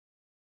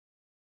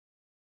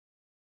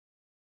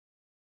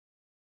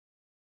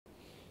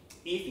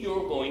if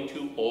you're going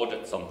to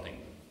audit something,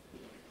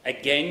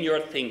 again,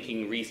 you're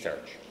thinking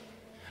research.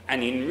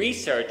 And in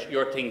research,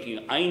 you're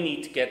thinking, I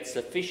need to get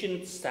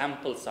sufficient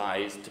sample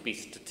size to be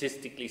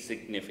statistically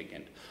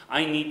significant.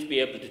 I need to be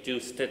able to do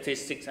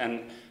statistics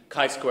and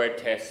chi-squared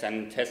tests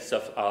and tests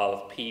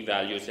of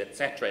p-values,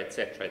 etc.,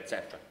 etc.,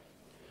 etc.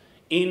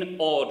 In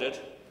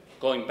audit,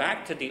 going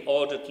back to the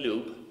audit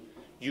loop,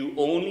 you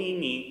only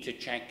need to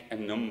check a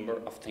number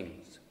of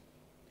things.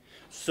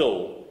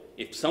 So,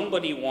 if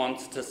somebody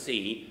wants to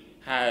see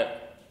how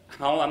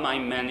am I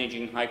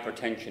managing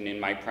hypertension in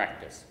my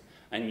practice,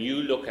 and you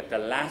look at the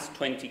last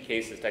 20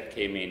 cases that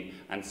came in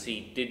and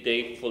see did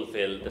they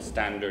fulfill the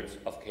standards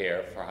of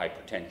care for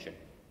hypertension,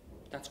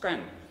 that's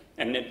grand.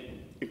 And then,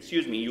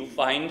 you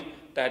find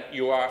that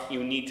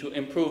you need to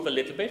improve a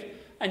little bit,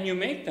 and you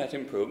make that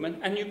improvement,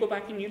 and you go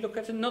back and you look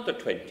at another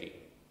 20.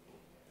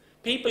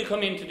 People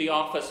come into the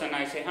office and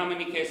I say, how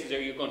many cases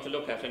are you going to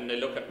look at? And they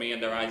look at me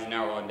and their eyes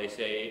narrow and they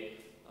say,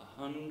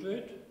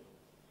 100?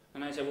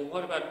 And I say, well,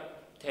 what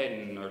about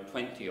 10 or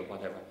 20 or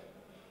whatever?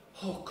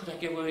 Oh, could I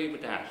get away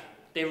with that?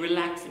 They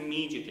relax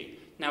immediately.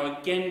 Now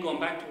again, going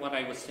back to what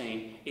I was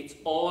saying, it's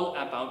all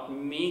about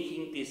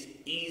making this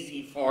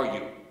easy for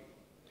you.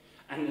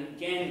 And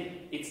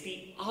again, it's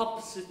the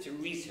opposite to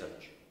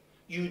research.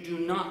 You do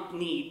not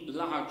need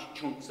large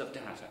chunks of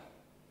data.